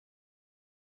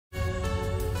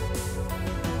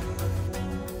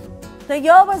The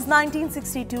year was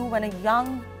 1962 when a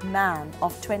young man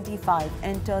of 25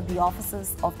 entered the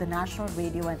offices of the National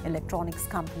Radio and Electronics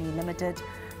Company Limited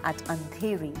at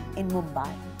Andheri in Mumbai.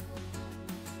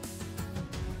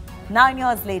 9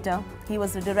 years later, he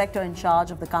was the director in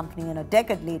charge of the company, and a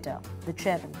decade later, the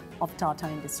chairman of Tata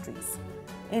Industries.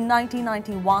 In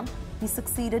 1991, he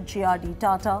succeeded J.R.D.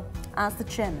 Tata as the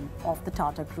chairman of the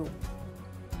Tata Group.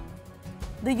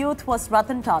 The youth was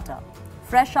Ratan Tata,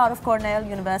 fresh out of Cornell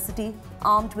University,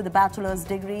 armed with a bachelor's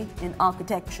degree in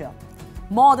architecture,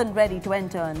 more than ready to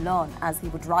enter and learn as he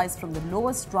would rise from the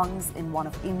lowest rungs in one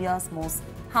of India's most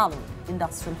hallowed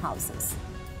industrial houses.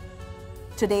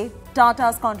 Today,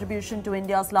 Tata's contribution to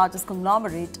India's largest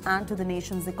conglomerate and to the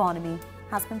nation's economy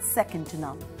has been second to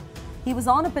none. He was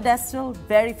on a pedestal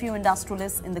very few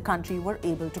industrialists in the country were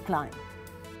able to climb.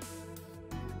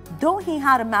 Though he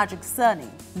had a magic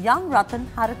surname, young Ratan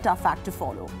had a tough act to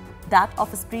follow, that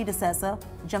of his predecessor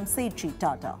Jamsetji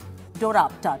Tata,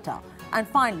 Dorab Tata, and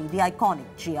finally the iconic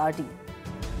J.R.D.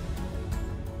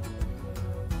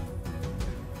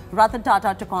 Ratan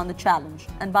Tata took on the challenge,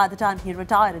 and by the time he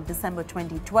retired in December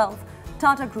 2012,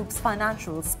 Tata Group's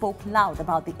financials spoke loud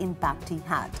about the impact he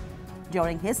had.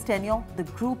 During his tenure, the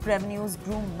group revenues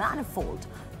grew manifold,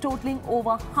 totaling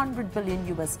over $100 billion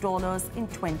in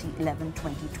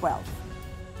 2011-2012.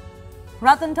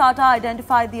 Ratan Tata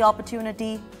identified the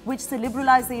opportunity which the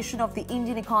liberalization of the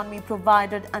Indian economy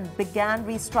provided and began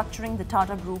restructuring the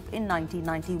Tata Group in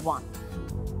 1991.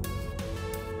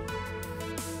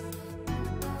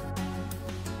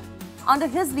 Under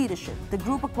his leadership, the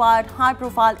group acquired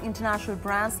high-profile international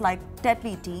brands like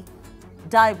Tetley Tea,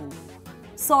 Daewoo,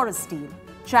 Tata Steel,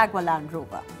 Jaguar Land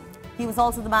Rover. He was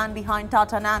also the man behind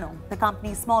Tata Nano, the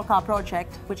company's small car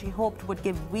project, which he hoped would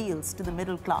give wheels to the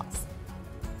middle class.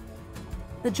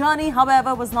 The journey,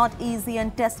 however, was not easy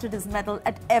and tested his mettle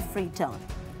at every turn.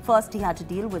 First, he had to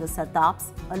deal with the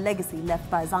Sardaps, a legacy left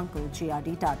by his uncle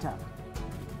J.R.D. Tata.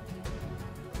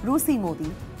 Rusi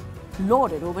Modi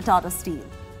lorded over Tata Steel.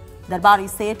 Darbari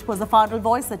Seth was the final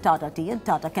voice at Tata Tea and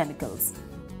Tata Chemicals.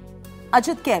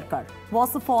 Ajit Kerkar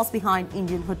was the force behind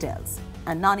Indian Hotels,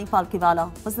 and Nani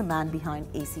Palkiwala was the man behind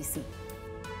ACC.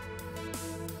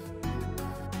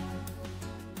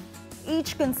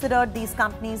 Each considered these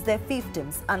companies their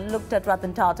fiefdoms and looked at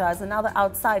Ratan Tata as another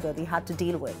outsider they had to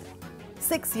deal with.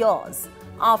 6 years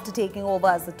after taking over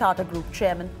as the Tata Group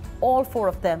chairman, all four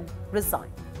of them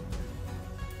resigned.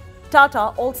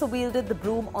 Tata also wielded the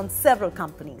broom on several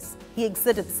companies. He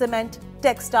exited cement,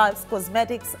 textiles,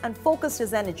 cosmetics, and focused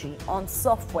his energy on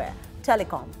software,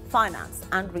 telecom, finance,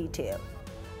 and retail.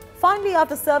 Finally,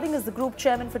 after serving as the group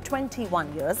chairman for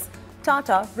 21 years,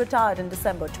 Tata retired in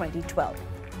December 2012.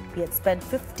 He had spent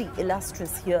 50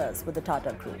 illustrious years with the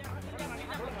Tata Group.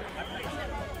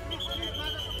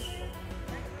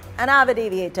 An avid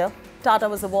aviator, Tata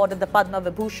was awarded the Padma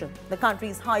Vibhushan, the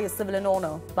country's highest civilian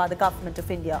honour, by the Government of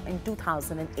India in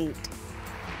 2008.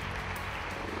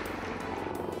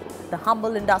 The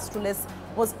humble industrialist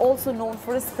was also known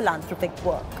for his philanthropic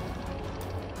work.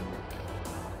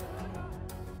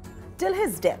 Till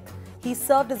his death, he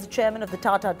served as the chairman of the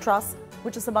Tata Trust,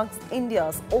 which is amongst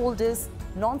India's oldest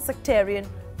non-sectarian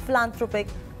philanthropic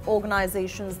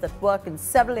organizations that work in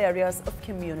several areas of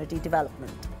community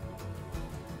development.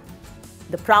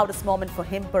 The proudest moment for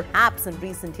him, perhaps in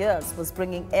recent years, was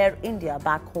bringing Air India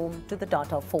back home to the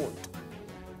Tata fold.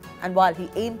 And while he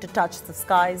aimed to touch the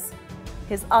skies,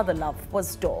 his other love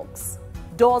was dogs.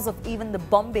 Doors of even the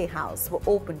Bombay house were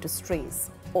open to strays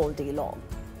all day long.